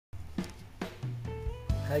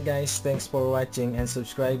Hi guys, thanks for watching and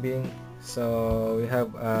subscribing. So we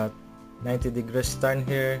have a 90 degrees turn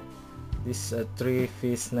here. This is a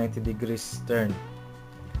 3-piece 90 degrees turn.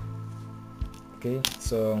 Okay,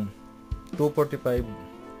 so 245.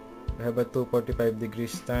 We have a 245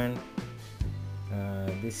 degrees turn.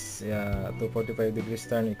 This 245 degrees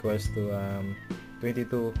turn equals to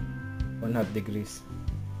 22 1/2 degrees.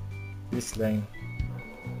 This line.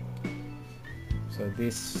 So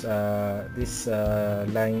this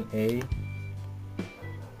line A,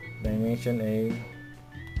 dimension A,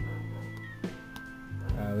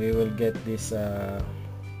 we will get this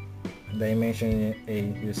dimension A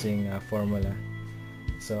using a formula.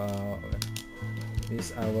 So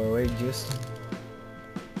this is our radius,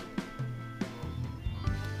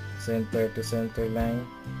 center to center line,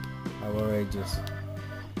 our radius,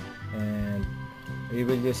 and we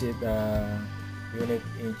will use it unit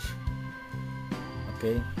inch.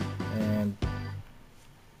 Okay, and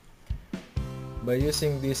by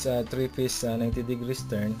using this 3-piece 90 degrees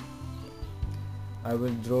turn, I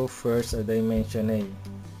will draw first a dimension A.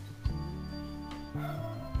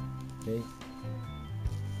 Okay,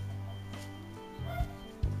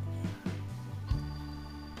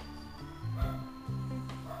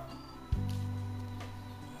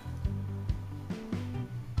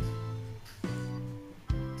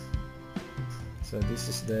 so this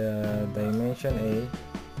is the dimension A.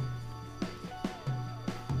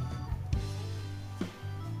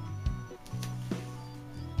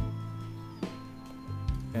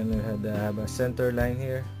 And we have a center line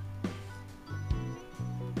here.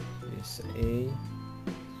 This A.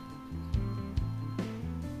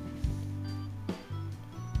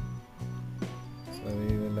 So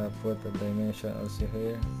we will put a dimension also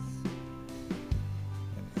here.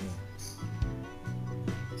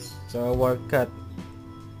 So our cut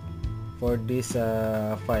for this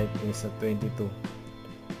 5 is 22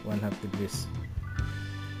 1/2 degrees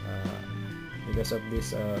because of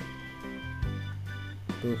this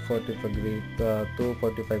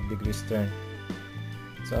 245 degrees turn.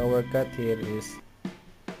 So our cut here is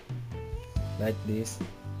like this.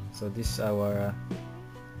 So this is our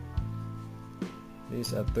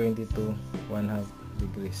this is a 22 1/2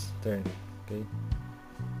 degrees turn. Okay.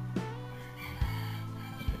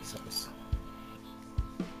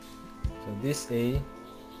 So this A,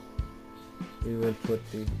 we will put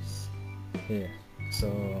this here. So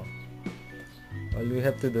all we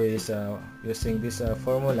have to do is using this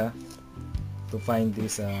formula to find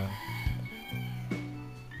this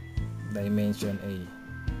dimension A.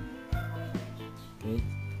 Okay,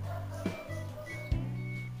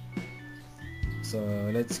 so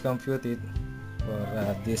let's compute it for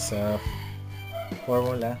this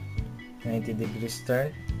formula. 90 degrees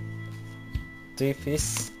turn,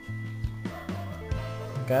 3-piece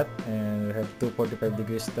cut, and we have 245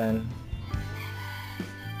 degrees turn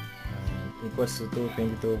equals to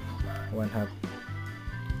 222 1/2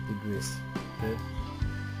 degrees. Okay,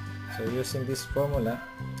 so using this formula,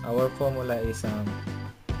 our formula is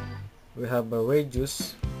we have a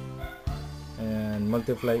radius and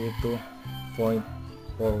multiply it to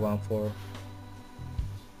 0.414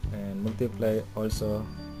 and multiply also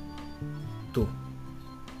 2.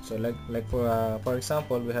 So like for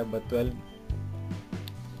example, we have a 12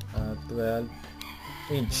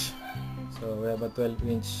 inch. So we have a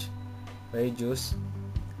 12-inch radius.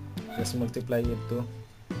 Just multiply it to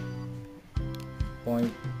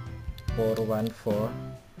 0.414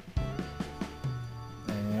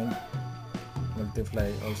 and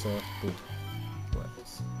multiply also 2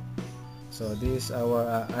 twice. So this is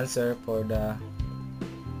our answer for the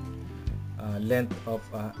length of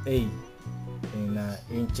A in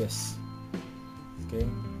inches. Okay,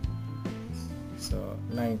 so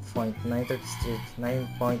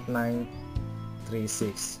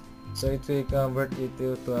 9.936. So if we convert it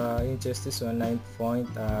to inches, this one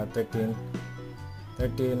 9.13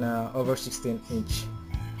 over 16 inch.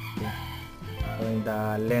 Okay, in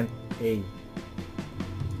the length A.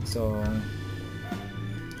 So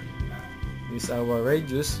this is our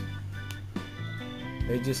radius.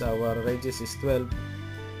 Our radius is 12,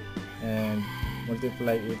 and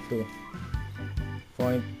multiply it to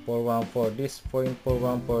 0.414. This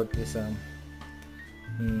 0.414 is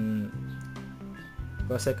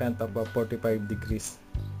cosecant of 45 degrees.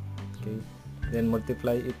 Okay, then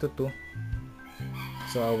multiply it to 2.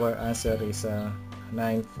 So our answer is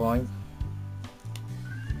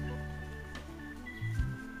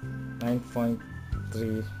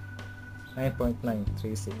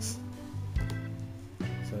 9.936.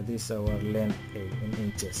 So this is our length A in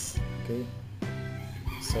inches. Okay,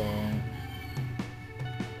 so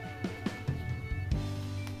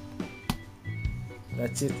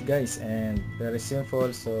that's it guys, and very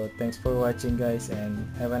simple. So thanks for watching guys, and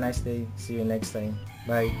have a nice day. See you next time.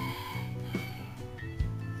 Bye.